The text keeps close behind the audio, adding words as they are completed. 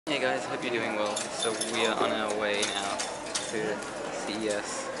Hey guys, hope you're doing well. So we are on our way now to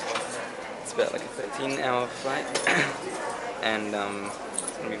CES. It's about like a 13-hour flight and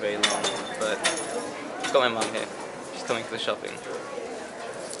it's gonna be very long, but I've got my mum here. She's coming for the shopping.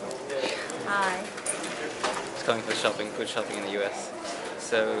 Hi. She's coming for the shopping, food shopping in the US.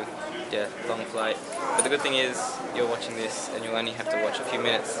 So yeah, long flight. But the good thing is you're watching this and you'll only have to watch a few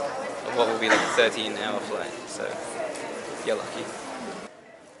minutes of what will be like a 13-hour flight. So you're lucky.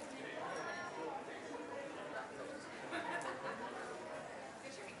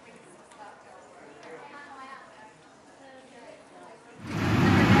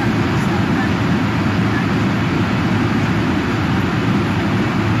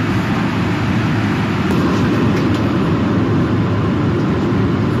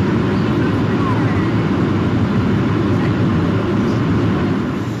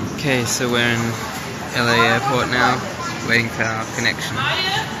 Okay, so we're in LA airport now, waiting for our connection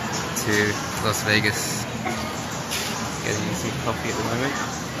to Las Vegas. Getting some coffee at the moment.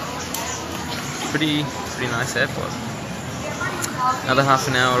 Pretty nice airport. Another half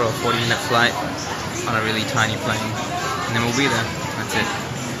an hour or 40-minute flight on a really tiny plane, and then we'll be there. That's it.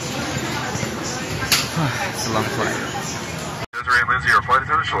 It's a long flight. Desiree and Lindsay, our flight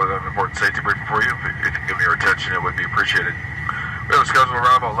attendants, shall I have an important safety briefing for you? If you can give me your attention, it would be appreciated. We have a scheduled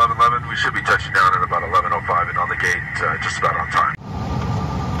arrival at 11:11. We should be touching down at about 11:05 and on the gate just about on time.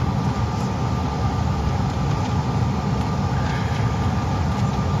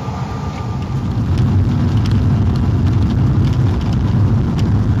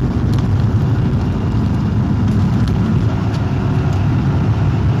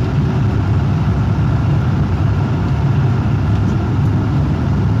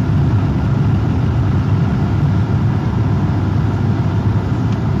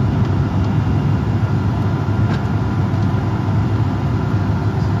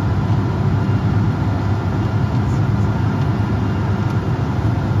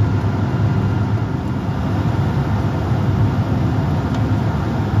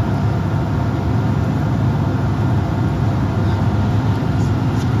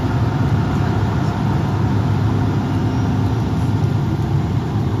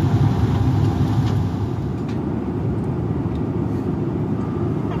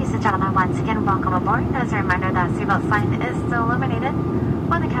 Gentlemen, once again, welcome aboard. As a reminder, that seatbelt sign is still illuminated.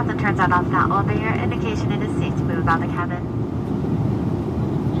 When the captain turns that off, that will be your indication it is safe to move about the cabin.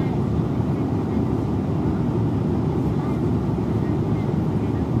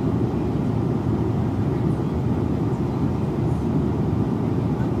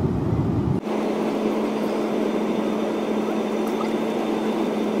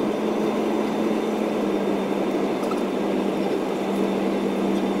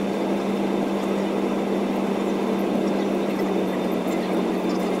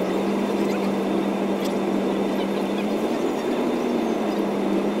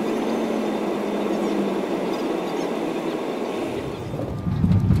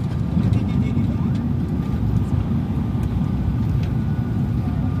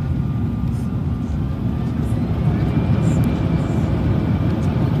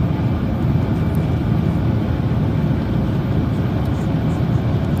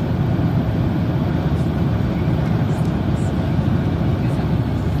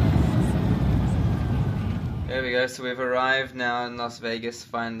 There we go, so we've arrived now in Las Vegas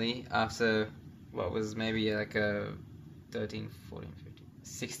finally after what was maybe like a 13, 14, 15,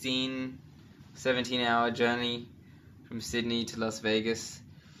 16, 17-hour journey from Sydney to Las Vegas.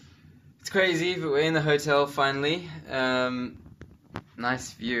 It's crazy, but we're in the hotel finally.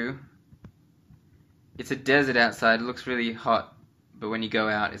 Nice view. It's a desert outside, it looks really hot, but when you go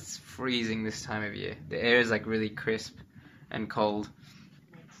out it's freezing this time of year. The air is like really crisp and cold.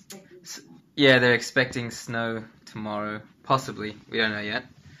 Yeah, they're expecting snow tomorrow, possibly, we don't know yet.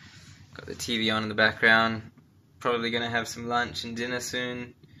 Got the TV on in the background, probably gonna have some lunch and dinner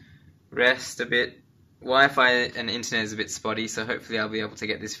soon, rest a bit. Wi-Fi and internet is a bit spotty, so hopefully I'll be able to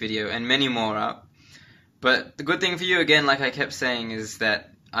get this video and many more up. But the good thing for you, again, like I kept saying, is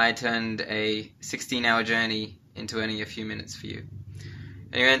that I turned a 16-hour journey into only a few minutes for you.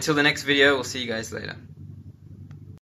 Anyway, until the next video, we'll see you guys later.